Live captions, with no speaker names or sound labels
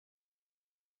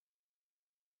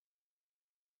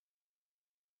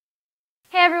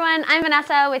Hey everyone, I'm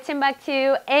Vanessa with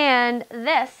Timbuk2, and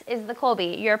this is the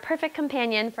Colby, your perfect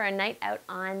companion for a night out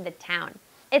on the town.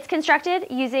 It's constructed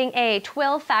using a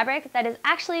twill fabric that is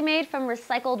actually made from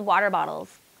recycled water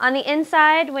bottles. On the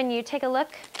inside, when you take a look,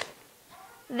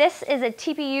 this is a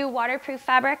TPU waterproof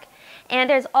fabric, and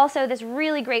there's also this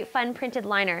really great fun printed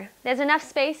liner. There's enough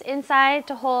space inside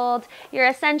to hold your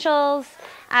essentials,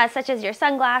 such as your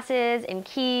sunglasses and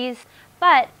keys,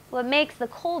 but what makes the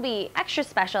Colby extra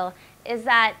special is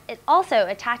that it also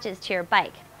attaches to your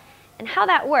bike. And how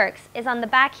that works is on the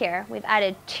back here, we've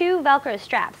added two Velcro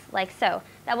straps, like so,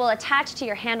 that will attach to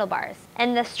your handlebars.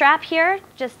 And the strap here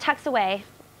just tucks away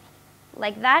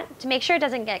like that to make sure it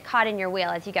doesn't get caught in your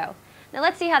wheel as you go. Now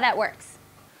let's see how that works.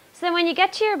 So then when you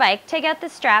get to your bike, take out the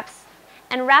straps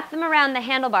and wrap them around the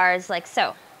handlebars like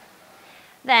so.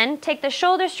 Then take the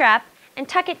shoulder strap and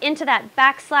tuck it into that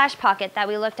back slash pocket that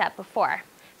we looked at before,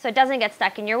 so it doesn't get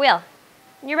stuck in your wheel.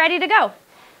 You're ready to go.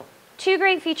 Two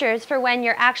great features for when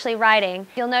you're actually riding.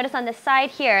 You'll notice on the side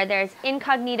here there's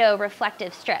incognito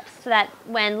reflective strips so that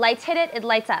when lights hit it, it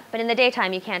lights up, but in the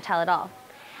daytime you can't tell at all.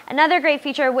 Another great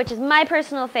feature, which is my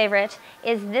personal favorite,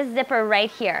 is this zipper right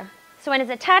here. So when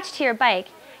it's attached to your bike,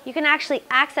 you can actually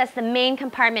access the main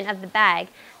compartment of the bag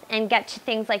and get to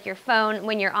things like your phone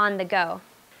when you're on the go.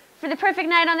 For the perfect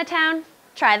night on the town,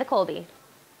 try the Colby.